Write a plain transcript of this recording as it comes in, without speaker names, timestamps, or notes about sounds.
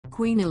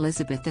Queen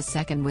Elizabeth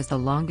II was the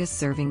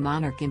longest-serving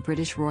monarch in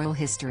British royal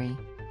history.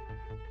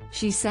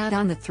 She sat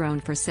on the throne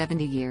for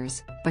 70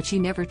 years, but she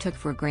never took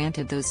for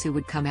granted those who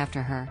would come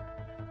after her.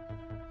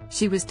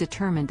 She was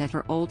determined that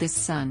her oldest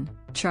son,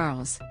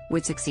 Charles,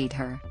 would succeed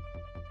her.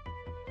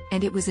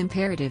 And it was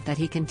imperative that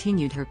he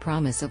continued her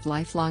promise of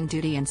lifelong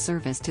duty and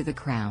service to the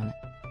crown.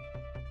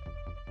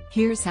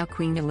 Here's how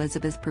Queen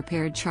Elizabeth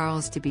prepared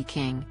Charles to be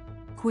king.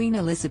 Queen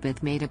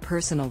Elizabeth made a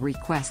personal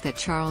request that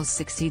Charles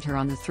succeed her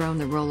on the throne.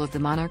 The role of the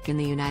monarch in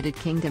the United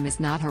Kingdom is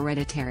not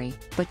hereditary,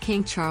 but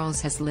King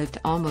Charles has lived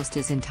almost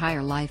his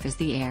entire life as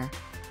the heir.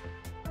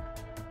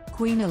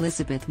 Queen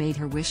Elizabeth made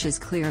her wishes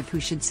clear of who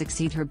should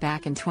succeed her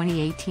back in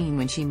 2018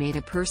 when she made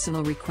a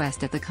personal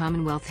request at the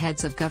Commonwealth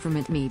Heads of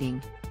Government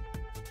meeting.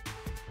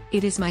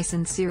 It is my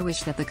sincere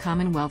wish that the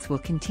Commonwealth will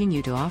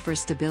continue to offer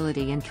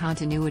stability and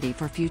continuity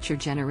for future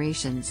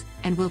generations,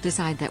 and will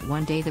decide that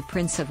one day the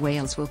Prince of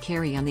Wales will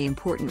carry on the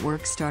important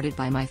work started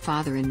by my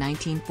father in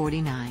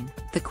 1949,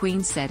 the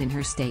Queen said in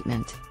her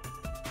statement.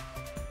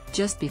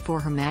 Just before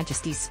Her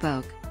Majesty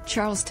spoke,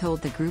 Charles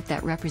told the group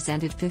that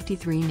represented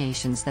 53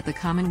 nations that the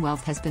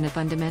Commonwealth has been a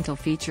fundamental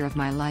feature of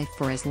my life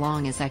for as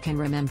long as I can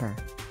remember.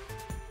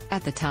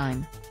 At the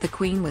time, the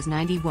Queen was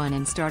 91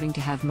 and starting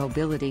to have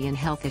mobility and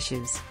health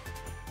issues.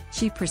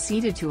 She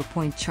proceeded to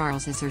appoint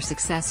Charles as her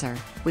successor,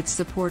 with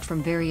support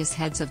from various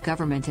heads of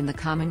government in the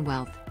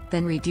Commonwealth,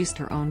 then reduced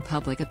her own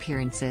public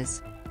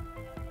appearances.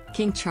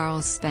 King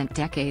Charles spent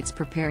decades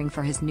preparing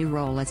for his new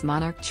role as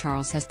monarch.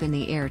 Charles has been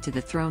the heir to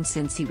the throne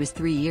since he was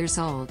 3 years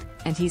old,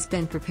 and he's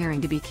been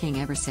preparing to be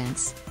king ever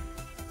since.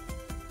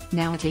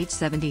 Now at age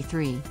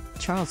 73,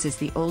 Charles is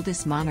the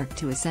oldest monarch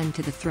to ascend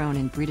to the throne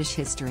in British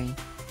history.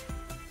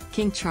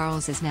 King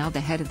Charles is now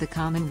the head of the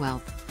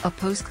Commonwealth, a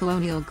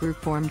post-colonial group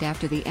formed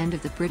after the end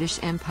of the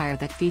British Empire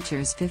that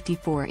features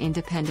 54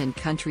 independent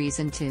countries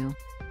and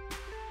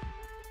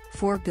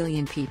 2.4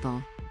 billion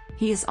people.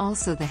 He is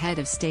also the head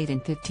of state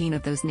in 15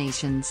 of those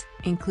nations,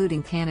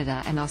 including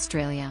Canada and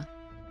Australia.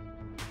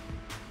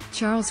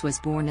 Charles was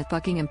born at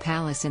Buckingham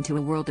Palace into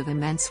a world of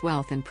immense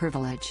wealth and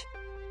privilege.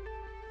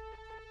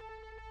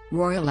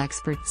 Royal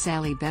expert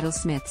Sally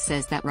Bettle-Smith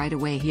says that right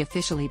away he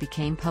officially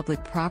became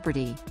public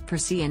property, for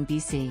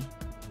CNBC.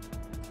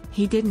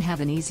 He didn't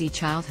have an easy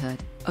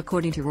childhood,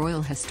 according to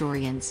royal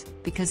historians,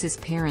 because his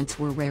parents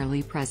were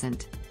rarely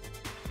present.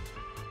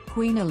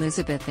 Queen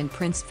Elizabeth and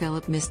Prince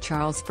Philip missed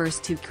Charles'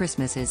 first 2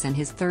 Christmases and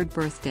his 3rd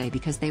birthday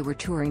because they were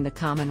touring the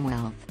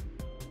Commonwealth.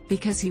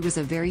 Because he was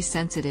a very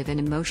sensitive and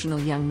emotional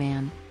young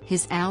man,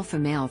 his alpha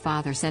male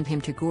father sent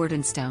him to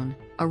Gordonstone,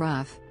 a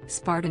rough,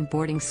 Spartan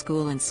boarding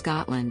school in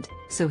Scotland,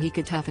 so he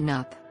could toughen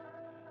up.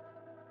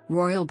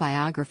 Royal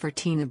biographer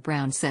Tina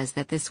Brown says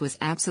that this was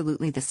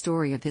absolutely the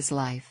story of his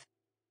life.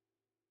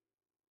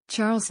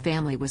 Charles'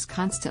 family was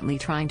constantly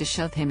trying to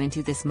shove him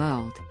into this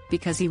mold,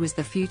 because he was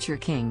the future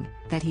king,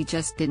 that he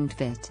just didn't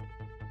fit.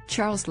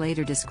 Charles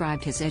later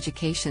described his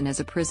education as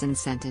a prison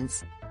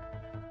sentence.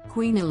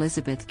 Queen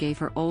Elizabeth gave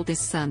her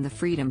oldest son the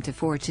freedom to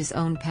forge his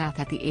own path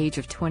at the age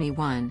of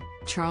 21.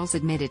 Charles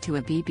admitted to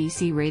a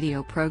BBC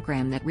radio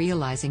program that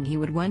realizing he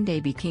would one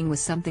day be king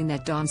was something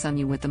that dawns on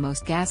you with the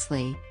most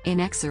ghastly,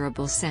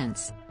 inexorable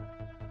sense.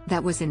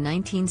 That was in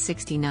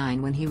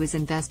 1969 when he was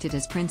invested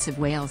as Prince of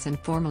Wales and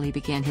formally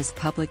began his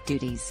public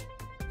duties.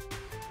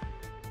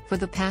 For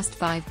the past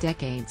 5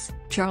 decades,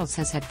 Charles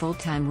has had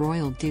full-time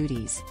royal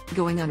duties,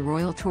 going on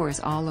royal tours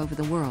all over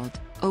the world,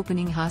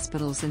 opening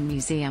hospitals and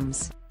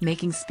museums,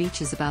 making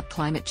speeches about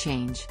climate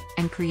change,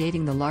 and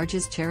creating the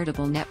largest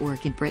charitable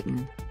network in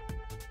Britain.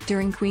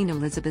 During Queen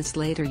Elizabeth's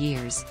later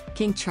years,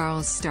 King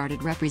Charles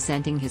started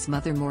representing his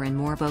mother more and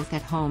more both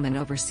at home and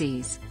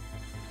overseas.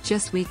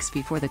 Just weeks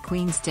before the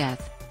Queen's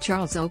death,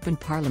 Charles opened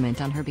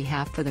Parliament on her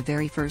behalf for the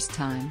very first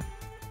time.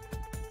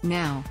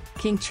 Now,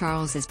 King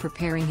Charles is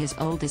preparing his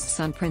oldest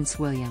son Prince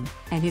William,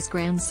 and his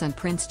grandson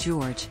Prince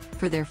George,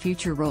 for their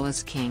future role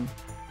as king.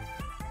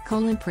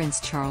 Prince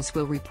Charles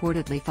will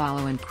reportedly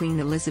follow in Queen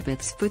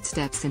Elizabeth's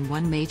footsteps in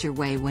one major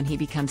way when he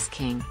becomes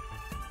king.